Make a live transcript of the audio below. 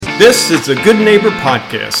This is the Good Neighbor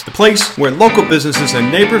Podcast, the place where local businesses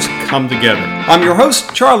and neighbors come together. I'm your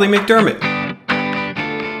host, Charlie McDermott.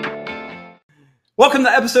 Welcome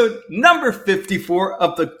to episode number 54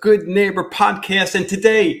 of the Good Neighbor Podcast, and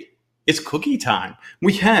today it's cookie time.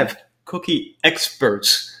 We have cookie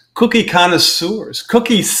experts, cookie connoisseurs,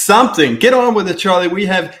 cookie something. Get on with it, Charlie. We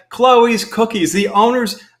have Chloe's Cookies, the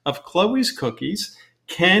owners of Chloe's Cookies,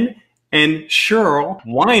 Ken and Cheryl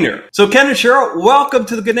Weiner. So Ken and Cheryl, welcome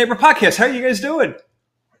to the Good Neighbor Podcast. How are you guys doing?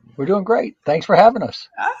 We're doing great. Thanks for having us.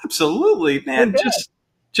 Absolutely, man.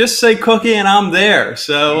 Just say cookie and I'm there.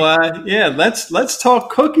 So let's talk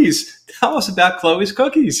cookies. Tell us about Chloe's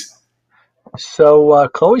Cookies. So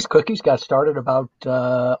Chloe's Cookies got started about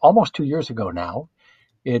almost 2 years ago now.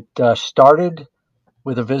 It started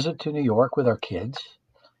with a visit to New York with our kids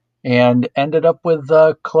and ended up with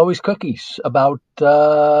Chloe's Cookies about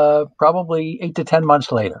probably 8 to 10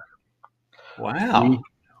 months later. Wow.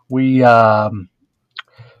 We were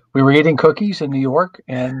eating cookies in New York,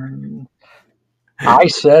 and I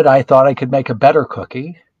said I thought I could make a better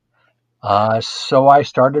cookie. So I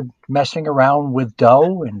started messing around with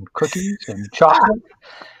dough and cookies and chocolate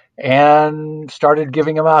and started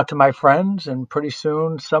giving them out to my friends. And pretty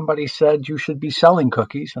soon somebody said, you should be selling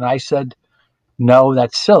cookies. And I said, no,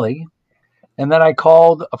 that's silly. And then I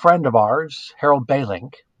called a friend of ours, Harold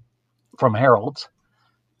Baylink from Harold's.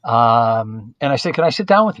 And I said, can I sit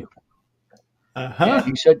down with you? And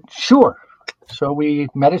he said, sure. So we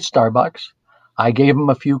met at Starbucks. I gave him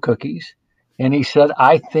a few cookies. And he said,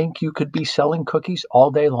 I think you could be selling cookies all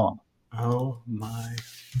day long. Oh, my.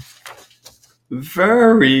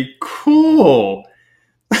 Very cool.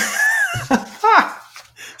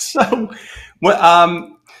 So,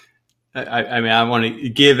 I mean, I don't want to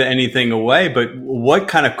give anything away, but what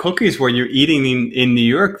kind of cookies were you eating in New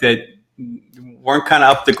York that weren't kind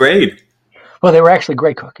of up the grade? Well, they were actually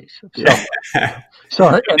great cookies.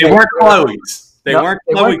 So they weren't Chloe's. They weren't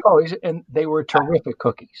Chloe's, and they were terrific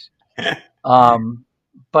cookies.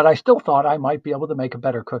 But I still thought I might be able to make a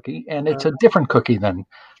better cookie, and it's a different cookie than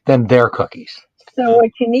their cookies. So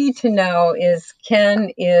what you need to know is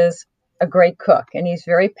Ken is a great cook, and he's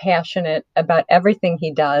very passionate about everything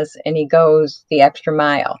he does, and he goes the extra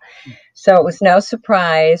mile. So it was no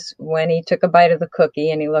surprise when he took a bite of the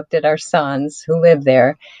cookie and he looked at our sons who live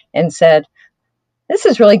there and said, this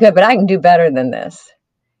is really good, but I can do better than this.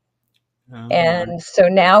 And so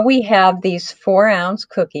now we have these 4-ounce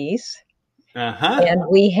cookies, and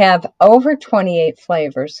we have over 28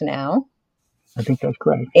 flavors now. I think that's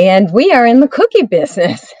great. And we are in the cookie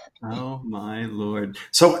business. Oh my Lord!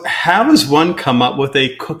 So how does one come up with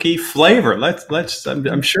a cookie flavor?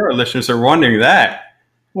 I'm sure our listeners are wondering that.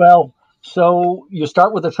 Well, so you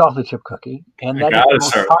start with a chocolate chip cookie, and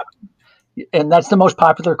that's the most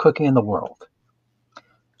popular cookie in the world.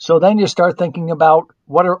 So then you start thinking about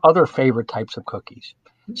what are other favorite types of cookies.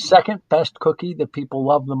 Second best cookie that people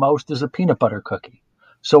love the most is a peanut butter cookie.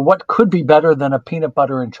 So what could be better than a peanut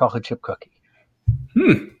butter and chocolate chip cookie?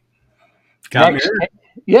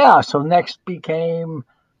 So next became,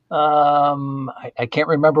 I can't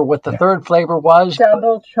remember what the third flavor was.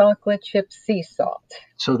 Double chocolate chip sea salt.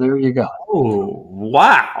 So there you go. Oh,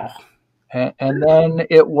 wow. And then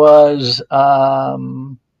it was,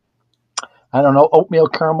 oatmeal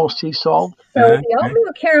caramel sea salt. So the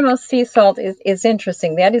oatmeal caramel sea salt is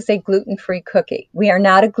interesting. That is a gluten-free cookie. We are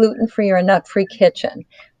not a gluten-free or a nut-free kitchen,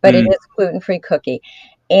 but it is a gluten-free cookie.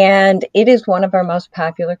 And it is one of our most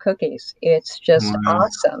popular cookies. It's just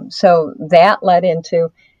awesome. So that led into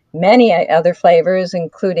many other flavors,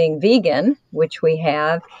 including vegan, which we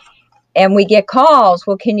have. And we get calls,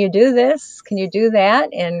 well, can you do this? Can you do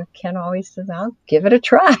that? And Ken always says, I'll give it a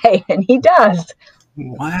try. And he does.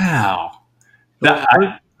 Wow.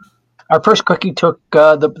 Our first cookie took,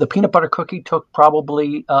 the peanut butter cookie took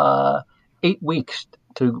probably 8 weeks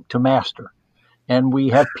to master. And we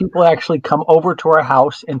have people actually come over to our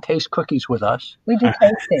house and taste cookies with us. We do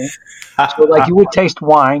tasting. So like you would taste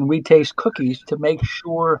wine, we taste cookies to make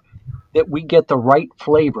sure that we get the right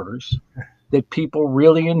flavors that people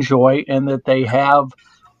really enjoy and that they have,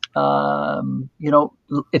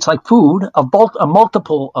 it's like food, a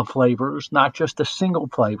multiple of flavors, not just a single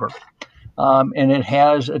flavor. And it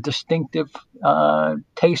has a distinctive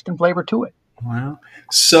taste and flavor to it. Wow.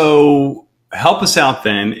 So help us out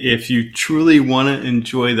then. If you truly want to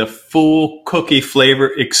enjoy the full cookie flavor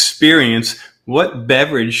experience, what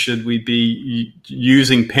beverage should we be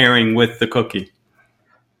using pairing with the cookie?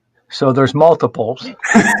 So there's multiples. You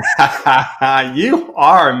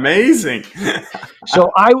are amazing.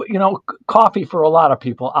 So coffee for a lot of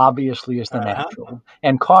people obviously is the natural,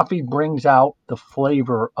 and coffee brings out the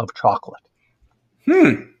flavor of chocolate.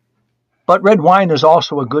 But red wine is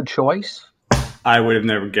also a good choice. I would have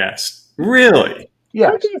never guessed. Really?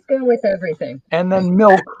 Yes. Cookies go with everything. And then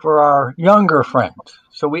milk for our younger friends.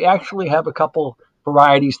 So we actually have a couple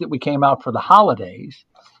varieties that we came out for the holidays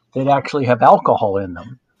that actually have alcohol in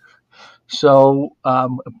them. So,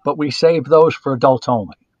 but we save those for adults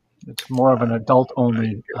only. It's more of an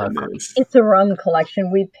adult-only cookie. It's a rum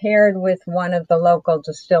collection. We paired with one of the local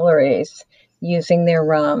distilleries using their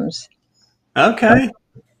rums. Okay.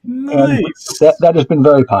 Nice. That has been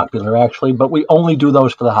very popular, actually, but we only do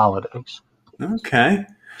those for the holidays. Okay.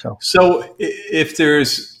 So if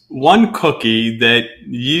there's one cookie that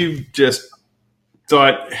you just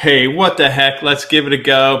thought, hey, what the heck, let's give it a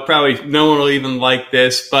go. Probably no one will even like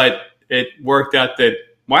this, but it worked out that,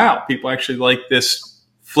 wow, people actually like this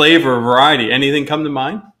flavor variety. Anything come to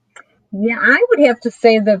mind? Yeah, I would have to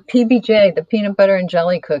say the PBJ, the peanut butter and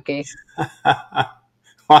jelly cookie.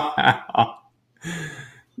 Wow.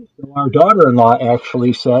 So our daughter-in-law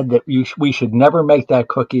actually said that we should never make that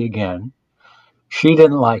cookie again. She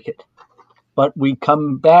didn't like it. But we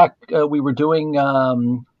come back, we were doing,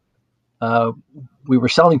 we were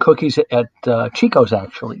selling cookies at Chico's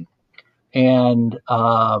actually. And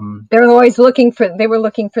they were looking for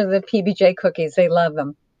the PBJ cookies. They love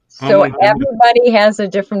them. So everybody has a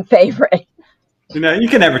different favorite. You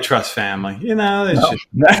can never trust family. It's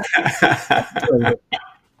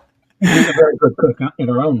She's a very good cook in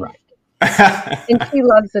her own right. And she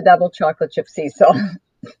loves the double chocolate chip Cecil.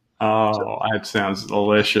 Oh, that sounds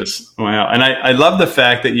delicious. Wow. And I love the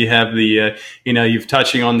fact that you have the, you're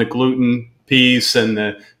touching on the gluten piece and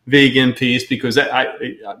the vegan piece, because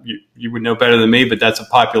you would know better than me, but that's a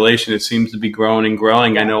population that seems to be growing and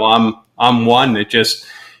growing. I know I'm one that just,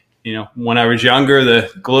 when I was younger, the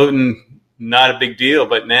gluten, not a big deal,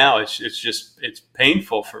 but now it's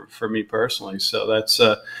painful for me personally. So that's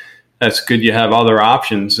good. You have other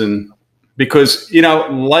options, and because,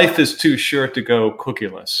 life is too short to go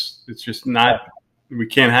cookieless. It's just not, we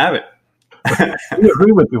can't have it. I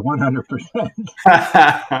agree with you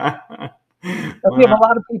 100%. But we have a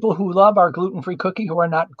lot of people who love our gluten-free cookie who are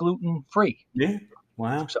not gluten-free. Yeah.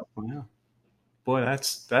 Wow. Wow. Boy,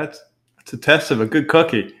 that's a test of a good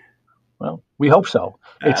cookie. Well, we hope so.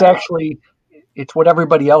 It's actually, it's what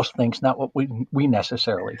everybody else thinks, not what we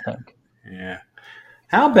necessarily think. Yeah.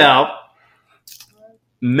 How about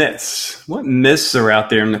myths? What myths are out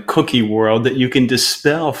there in the cookie world that you can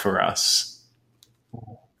dispel for us?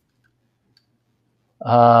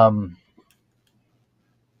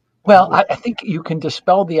 Well, I think you can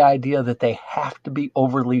dispel the idea that they have to be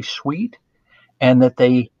overly sweet and that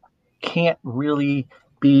they can't really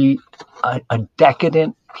be a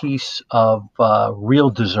decadent piece of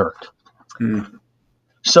real dessert.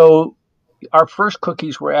 So our first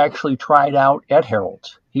cookies were actually tried out at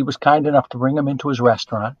Harold's. He was kind enough to bring them into his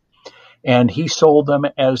restaurant, and he sold them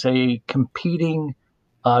as a competing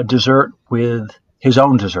dessert with his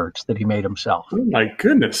own desserts that he made himself. Oh, my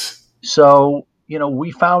goodness. So,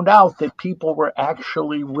 we found out that people were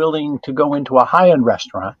actually willing to go into a high-end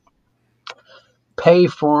restaurant, pay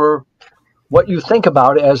for what you think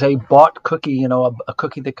about as a bought cookie, a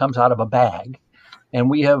cookie that comes out of a bag. And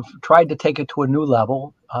we have tried to take it to a new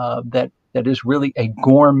level that is really a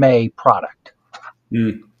gourmet product.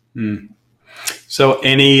 So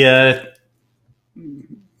any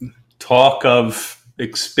talk of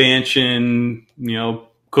expansion,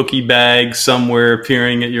 cookie bags somewhere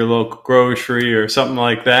appearing at your local grocery or something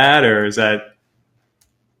like that? Or is that?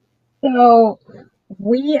 So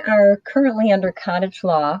we are currently under cottage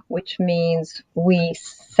law, which means we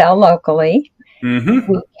sell locally. Mm-hmm.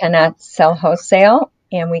 We cannot sell wholesale,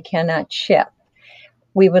 and we cannot ship.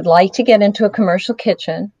 We would like to get into a commercial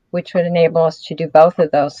kitchen, which would enable us to do both of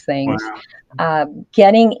those things. Wow.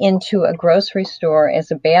 Getting into a grocery store as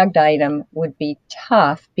a bagged item would be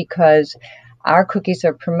tough because our cookies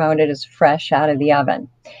are promoted as fresh out of the oven.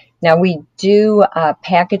 Now, we do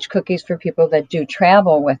package cookies for people that do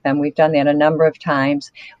travel with them. We've done that a number of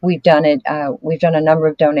times. We've done it. We've done a number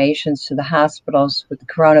of donations to the hospitals with the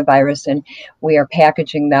coronavirus, and we are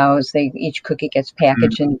packaging those. Each cookie gets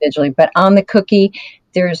packaged individually. But on the cookie,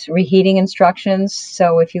 there's reheating instructions.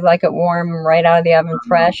 So if you like it warm, right out of the oven,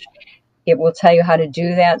 fresh, it will tell you how to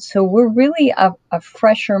do that. So we're really a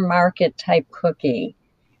fresher market type cookie.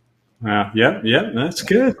 Wow. Yep. That's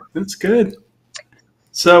good. That's good.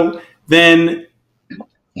 So then,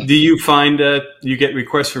 do you find you get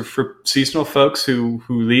requests for seasonal folks who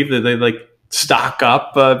leave, that they stock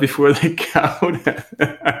up before they go?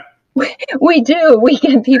 We do. We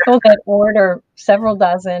get people that order several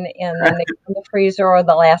dozen, and then they put in the freezer, or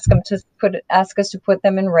they'll ask us to put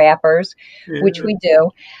them in wrappers, which we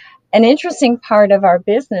do. An interesting part of our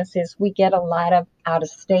business is we get a lot of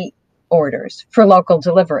out-of-state orders for local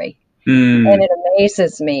delivery. And it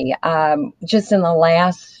amazes me. Just in the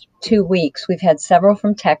last 2 weeks, we've had several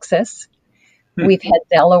from Texas. We've had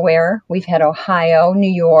Delaware. We've had Ohio,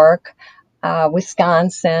 New York,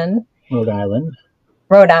 Wisconsin. Rhode Island.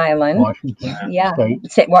 Washington. Yeah.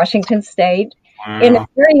 Washington State. Wow. And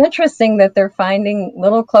it's very interesting that they're finding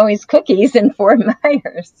little Chloe's cookies in Fort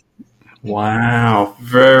Myers. Wow.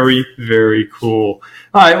 Very, very cool.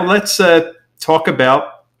 All right. Well, let's talk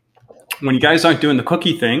about when you guys aren't doing the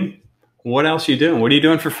cookie thing, what else are you doing? What are you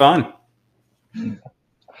doing for fun?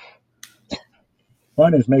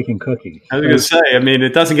 Fun is making cookies. I was going to say, I mean,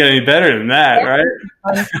 it doesn't get any better than that,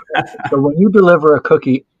 right? So when you deliver a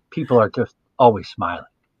cookie, people are just always smiling.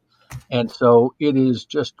 And so it is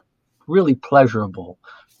just really pleasurable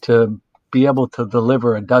to be able to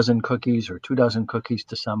deliver a dozen cookies or 2 dozen cookies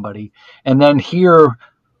to somebody and then hear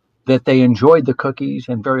that they enjoyed the cookies.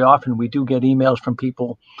 And very often we do get emails from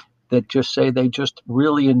people that just say they just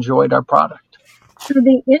really enjoyed our product. So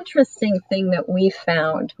the interesting thing that we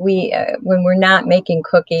found, when we're not making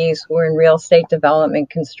cookies, we're in real estate development,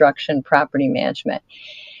 construction, property management.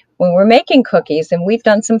 When we're making cookies, and we've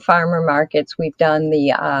done some farmer markets, we've done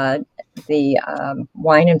the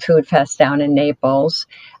Wine and Food Fest down in Naples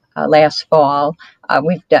last fall.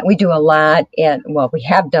 We do a lot we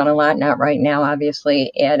have done a lot, not right now,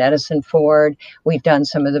 obviously, at Edison Ford. We've done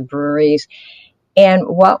some of the breweries. And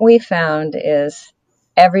what we found is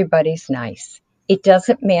everybody's nice. It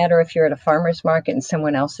doesn't matter if you're at a farmer's market and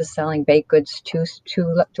someone else is selling baked goods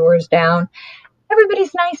two doors down.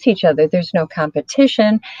 Everybody's nice to each other. There's no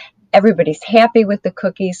competition. Everybody's happy with the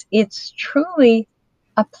cookies. It's truly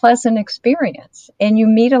a pleasant experience. And you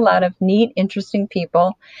meet a lot of neat, interesting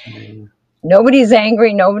people. Nobody's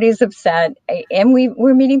angry. Nobody's upset. And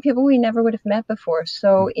we're meeting people we never would have met before.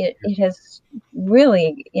 So it has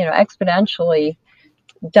really, exponentially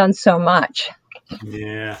done so much.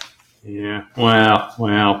 Yeah.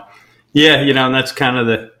 Wow. Yeah, and that's kind of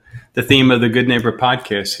the theme of the Good Neighbor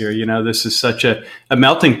podcast here. This is such a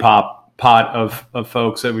melting pot of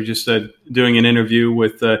folks that we're just doing an interview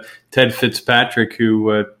with Ted Fitzpatrick,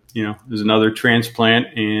 who, is another transplant,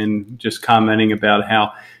 and just commenting about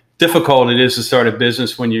how difficult it is to start a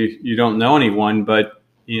business when you don't know anyone, but,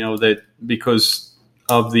 that because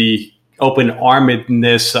of the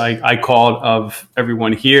open-armedness, I call it, of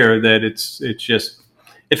everyone here, that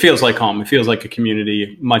it feels like home. It feels like a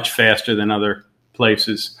community much faster than other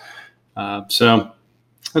places. So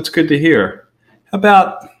that's good to hear. How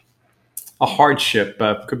about a hardship?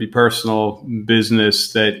 Could be personal,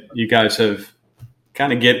 business, that you guys have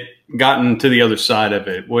kind of gotten to the other side of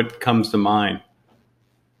it. What comes to mind?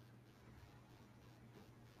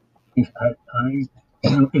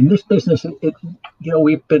 In this business,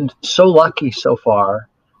 we've been so lucky so far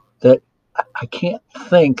that I can't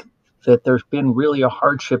think that there's been really a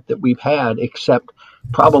hardship that we've had, except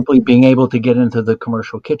probably being able to get into the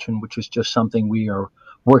commercial kitchen, which is just something we are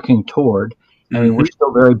working toward. I mean, we're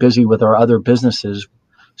still very busy with our other businesses,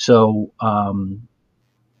 so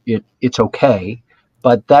it's okay.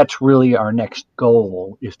 But that's really our next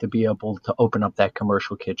goal, is to be able to open up that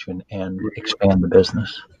commercial kitchen and expand the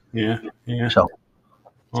business. Yeah. So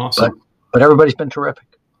awesome. But everybody's been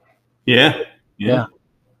terrific. Yeah.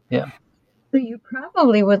 So you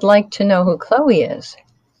probably would like to know who Chloe is.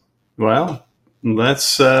 Well,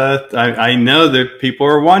 let's. I know that people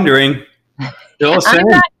are wondering. I'm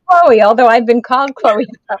not Chloe, although I've been called Chloe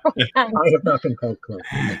several times. I have not been called Chloe.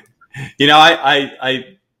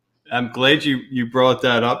 I'm glad you brought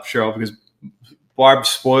that up, Cheryl, because Barb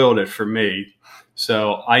spoiled it for me.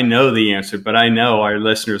 So I know the answer, but I know our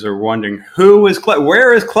listeners are wondering, who is Chloe?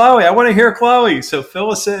 Where is Chloe? I want to hear Chloe. So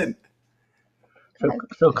fill us in.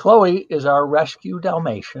 So Chloe is our rescue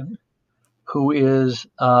Dalmatian, who is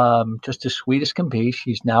just as sweet as can be.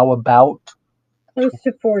 She's now about close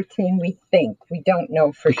to 14, we think. We don't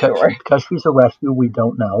know for sure. Because she's a rescue, we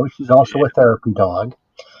don't know. She's also a therapy dog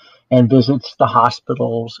and visits the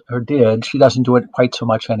hospitals, or did. She doesn't do it quite so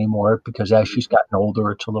much anymore because as she's gotten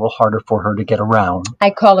older, it's a little harder for her to get around. I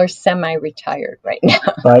call her semi-retired right now.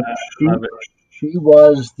 But she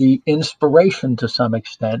was the inspiration to some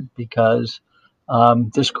extent, because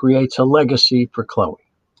this creates a legacy for Chloe.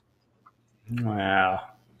 Wow.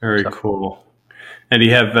 Very cool. And do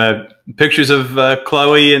you have pictures of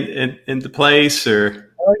Chloe in the place?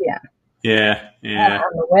 Or? Oh, yeah. Yeah.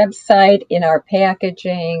 On the website, in our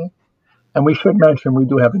packaging. And we should mention we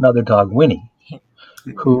do have another dog, Winnie,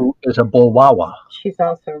 who is a bull Wawa. She's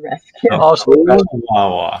also a rescue.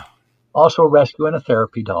 Also a rescue and a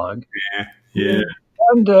therapy dog. Yeah.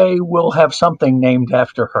 One day we'll have something named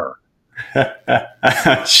after her.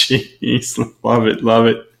 Jeez, love it, love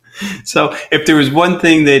it. So, if there was one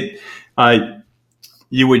thing that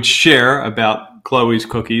you would share about Chloe's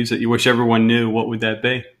cookies that you wish everyone knew, what would that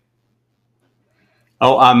be?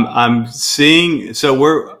 Oh, I'm seeing. So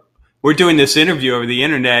we're doing this interview over the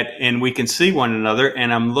internet, and we can see one another.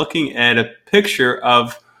 And I'm looking at a picture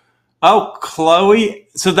of Chloe.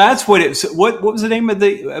 So that's what it's. What was the name of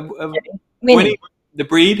the Winnie, the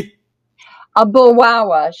breed? a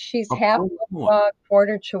Chihuahua. She's half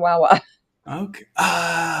quarter Chihuahua. Okay.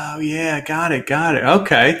 Oh, yeah. Got it.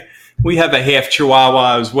 Okay. We have a half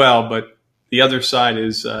Chihuahua as well, but the other side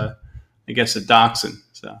is, I guess, a Dachshund.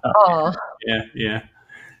 So, yeah.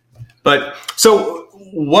 But so,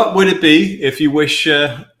 what would it be if you wish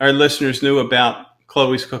our listeners knew about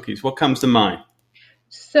Chloe's cookies? What comes to mind?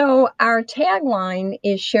 So, our tagline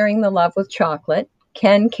is sharing the love with chocolate.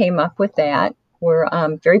 Ken came up with that. We're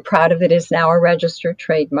very proud of it. It's now a registered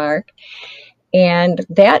trademark. And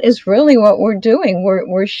that is really what we're doing.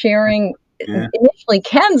 We're sharing initially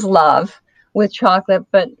Ken's love with chocolate,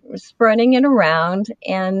 but spreading it around.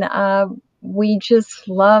 And we just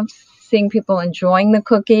love seeing people enjoying the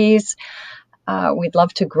cookies. We'd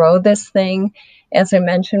love to grow this thing. As I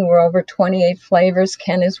mentioned, we're over 28 flavors.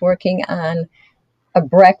 Ken is working on a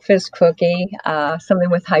breakfast cookie, something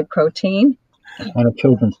with high protein. And a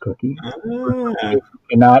children's cookie. They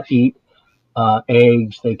cannot eat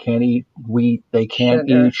eggs. They can't eat wheat. They can't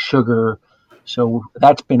eat sugar. So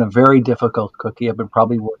that's been a very difficult cookie. I've been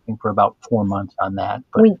probably working for about 4 months on that.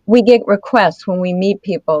 But we get requests when we meet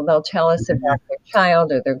people. They'll tell us about their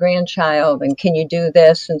child or their grandchild, and can you do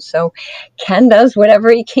this? And so Ken does whatever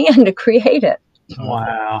he can to create it.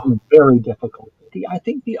 Wow. Very difficult. I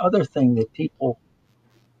think the other thing that people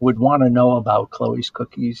would want to know about Chloe's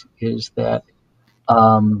cookies is that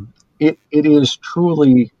it is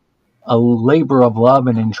truly a labor of love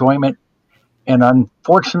and enjoyment. And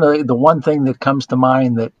unfortunately, the one thing that comes to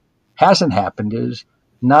mind that hasn't happened is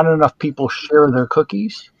not enough people share their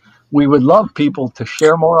cookies. We would love people to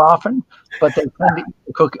share more often, but they tend to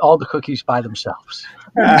eat all the cookies by themselves.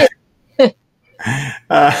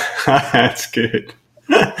 That's good.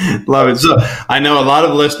 Love it. So I know a lot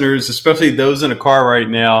of listeners, especially those in a car right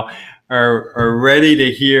now, are ready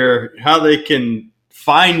to hear how they can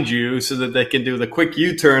find you so that they can do the quick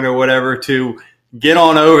U-turn or whatever to get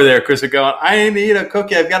on over there, because they're going, I need a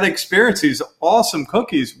cookie. I've got to experience these awesome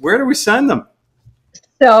cookies. Where do we send them?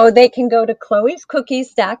 So they can go to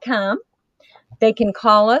chloescookies.com. They can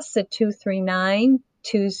call us at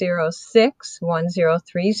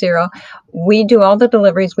 239-206-1030. We do all the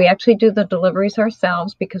deliveries. We actually do the deliveries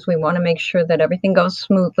ourselves because we want to make sure that everything goes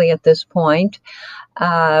smoothly at this point.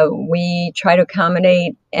 We try to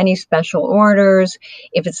accommodate any special orders.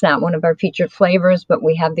 If it's not one of our featured flavors, but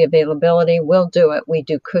we have the availability, we'll do it. We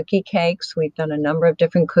do cookie cakes. We've done a number of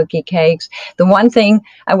different cookie cakes. The one thing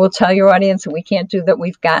I will tell your audience that we can't do that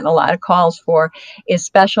we've gotten a lot of calls for is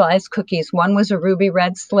specialized cookies. One was a ruby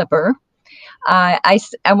red slipper. I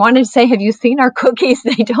wanted to say, have you seen our cookies?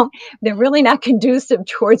 They're really not conducive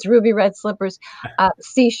towards ruby red slippers.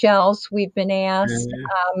 Seashells, we've been asked,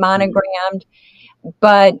 monogrammed.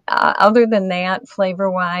 But other than that,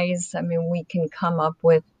 flavor-wise, I mean, we can come up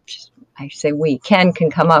with, Ken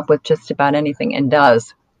can come up with just about anything and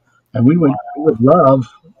does. And we would love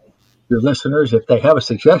your listeners, if they have a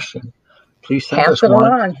suggestion, please send us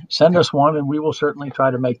one. Send us one, and we will certainly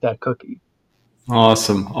try to make that cookie.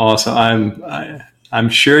 Awesome. I'm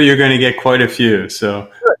sure you're going to get quite a few. So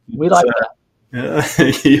good. We like that.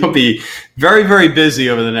 You'll be very, very busy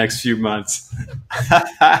over the next few months.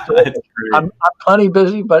 I'm plenty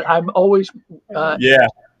busy, but I'm always and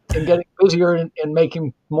getting busier in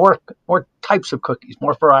making more types of cookies,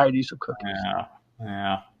 more varieties of cookies.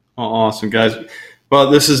 Yeah. Well, awesome, guys.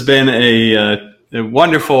 Well, this has been a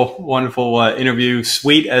wonderful, wonderful interview,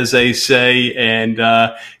 sweet as they say, and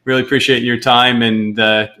really appreciate your time. And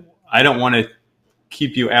I don't want to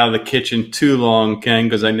keep you out of the kitchen too long, Ken,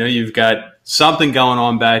 because I know you've got something going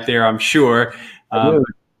on back there, I'm sure.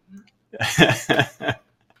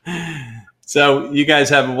 So you guys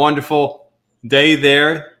have a wonderful day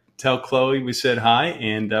there. Tell Chloe we said hi,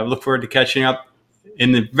 and I look forward to catching up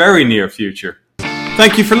in the very near future.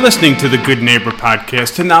 Thank you for listening to the Good Neighbor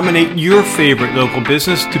Podcast. To nominate your favorite local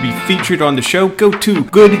business to be featured on the show, go to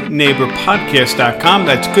goodneighborpodcast.com.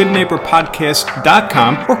 That's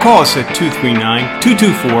goodneighborpodcast.com, or call us at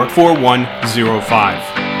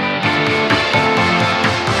 239-224-4105.